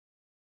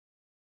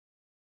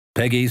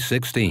Peggy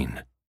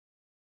 16.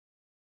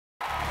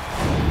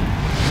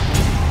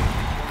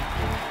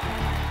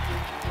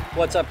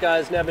 What's up,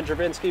 guys? Nevin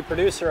Dravinsky,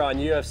 producer on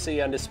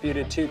UFC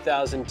Undisputed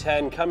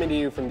 2010, coming to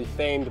you from the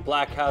famed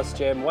Black House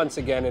Gym, once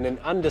again in an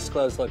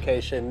undisclosed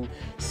location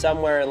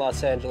somewhere in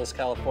Los Angeles,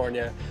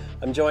 California.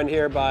 I'm joined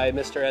here by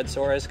Mr. Ed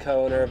Soares,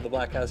 co-owner of the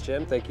Black House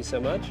Gym. Thank you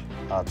so much.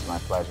 Oh, it's my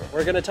pleasure.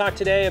 We're going to talk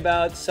today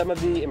about some of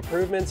the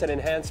improvements and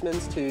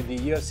enhancements to the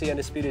UFC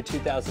Undisputed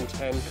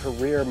 2010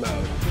 career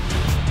mode.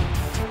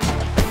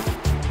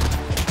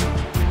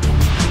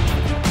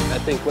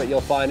 I think what you'll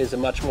find is a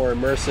much more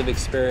immersive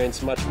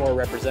experience, much more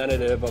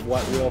representative of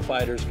what real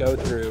fighters go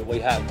through. We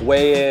have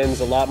weigh-ins,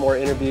 a lot more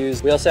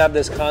interviews. We also have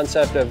this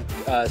concept of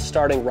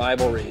starting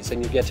rivalries,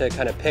 and you get to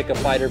kind of pick a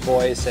fighter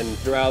voice, and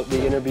throughout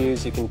the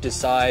interviews you can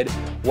decide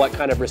what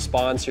kind of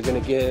response you're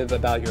going to give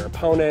about your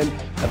opponent,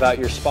 about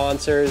your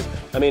sponsors.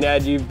 I mean,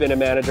 Ed, you've been a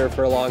manager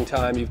for a long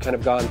time. You've kind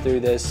of gone through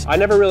this. I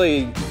never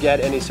really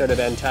get any sort of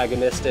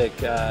antagonistic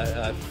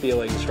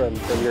feelings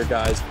from your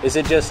guys. Is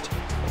it just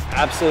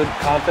absolute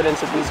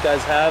confidence that these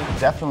guys have?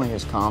 Definitely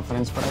is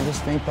confidence, but I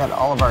just think that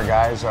all of our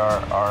guys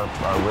are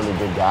really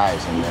good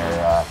guys, and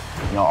they're,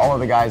 you know, all of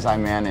the guys I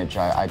manage,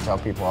 I tell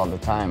people all the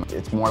time,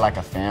 it's more like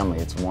a family.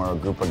 It's more a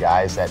group of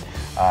guys that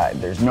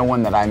there's no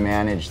one that I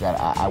manage that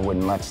I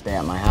wouldn't let stay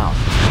at my house.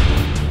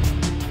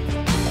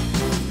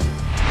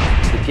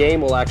 The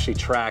game will actually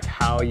track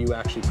how you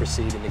actually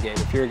proceed in the game.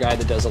 If you're a guy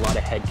that does a lot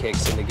of head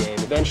kicks in the game,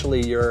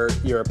 eventually your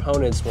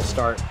opponents will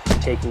start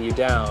taking you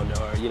down,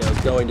 or, you know,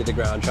 going to the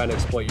ground, trying to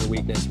exploit your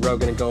weakness.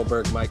 Rogan and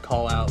Goldberg might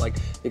call out, like,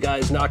 the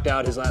guy's knocked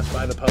out his last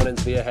 5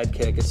 opponents via head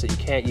kick, so you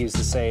can't use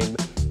the same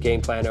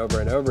game plan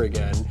over and over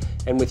again.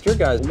 And with your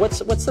guys, what's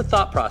the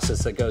thought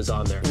process that goes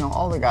on there? You know,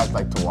 all the guys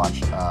like to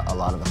watch a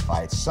lot of the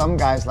fights. Some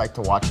guys like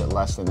to watch it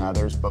less than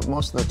others, but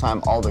most of the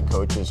time all the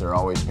coaches are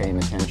always paying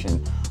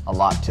attention a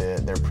lot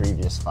to their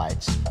previous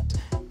fights.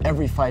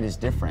 Every fight is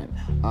different.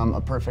 A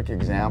perfect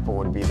example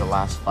would be the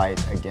last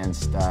fight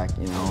against,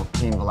 you know,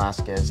 Cain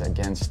Velasquez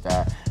against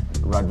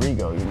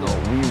Rodrigo. You know,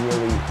 we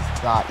really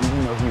thought,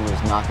 even though he was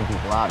knocking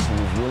people out, he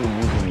was really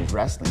using his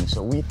wrestling.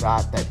 So we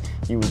thought that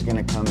he was going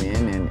to come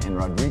in, and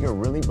Rodrigo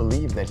really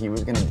believed that he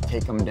was going to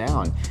take him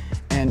down.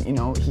 And, you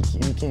know, he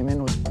came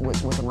in with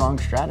the wrong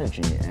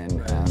strategy,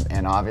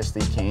 and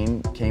obviously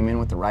Cain came in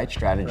with the right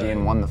strategy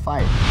and won the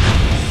fight.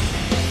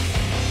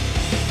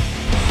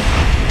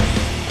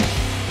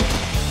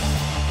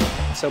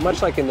 So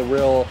much like in the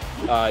real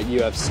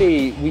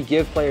UFC, we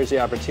give players the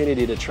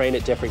opportunity to train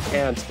at different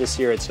camps. This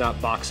year it's not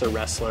boxer,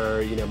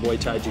 wrestler, you know, Muay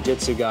Thai,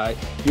 Jiu-Jitsu guy.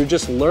 You're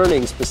just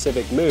learning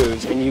specific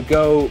moves, and you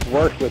go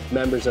work with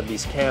members of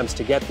these camps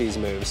to get these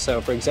moves. So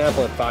for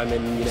example, if I'm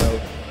in, you know,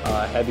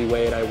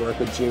 heavyweight, I work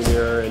with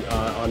Junior and,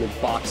 on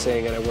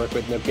boxing, and I work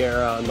with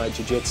Nogueira on my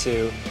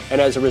Jiu-Jitsu. And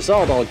as a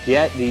result, I'll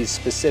get these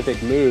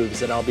specific moves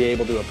that I'll be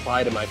able to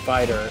apply to my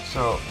fighter.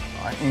 So,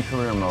 in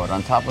career mode,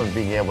 on top of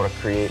being able to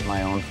create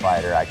my own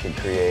fighter, I could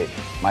create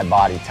my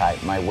body type,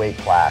 my weight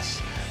class,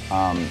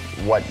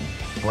 what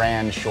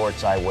brand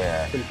shorts I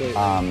wear,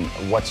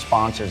 what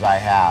sponsors I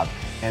have,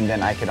 and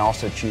then I can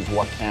also choose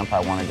what camp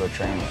I want to go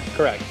train with.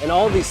 Correct. And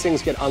all of these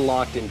things get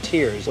unlocked in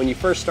tiers. When you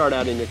first start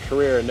out in your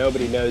career,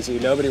 nobody knows you,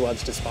 nobody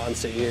wants to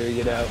sponsor you,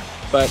 you know.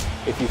 But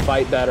if you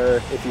fight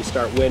better, if you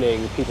start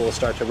winning, people will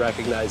start to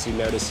recognize you,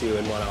 notice you,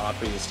 and want to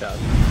offer you stuff.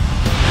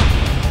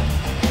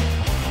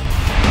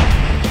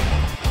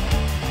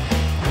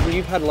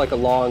 You've had like a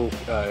long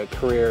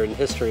career and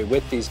history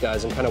with these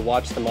guys and kind of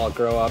watched them all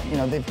grow up. You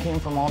know, they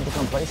came from all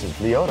different places.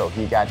 Lyoto,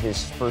 he got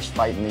his first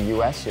fight in the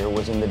US here,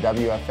 was in the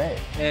WFA.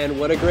 And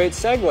what a great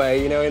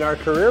segue, you know, in our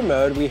career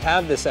mode, we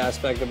have this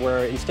aspect of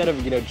where instead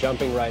of, you know,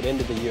 jumping right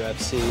into the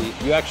UFC,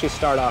 you actually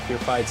start off your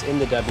fights in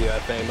the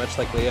WFA, much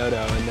like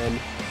Lyoto, and then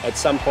at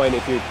some point,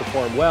 if you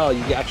perform well,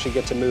 you actually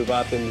get to move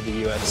up into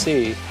the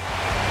UFC.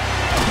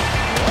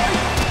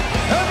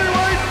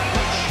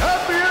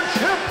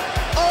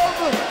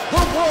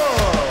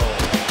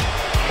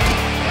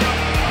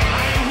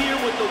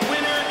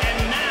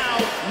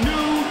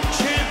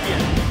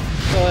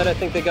 I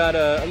think they got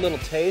a little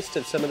taste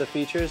of some of the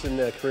features in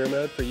the career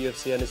mode for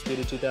UFC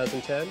Undisputed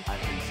 2010. I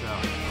think so.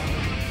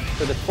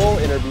 For the full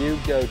interview,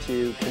 go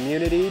to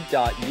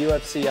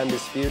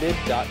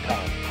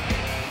community.ufcundisputed.com.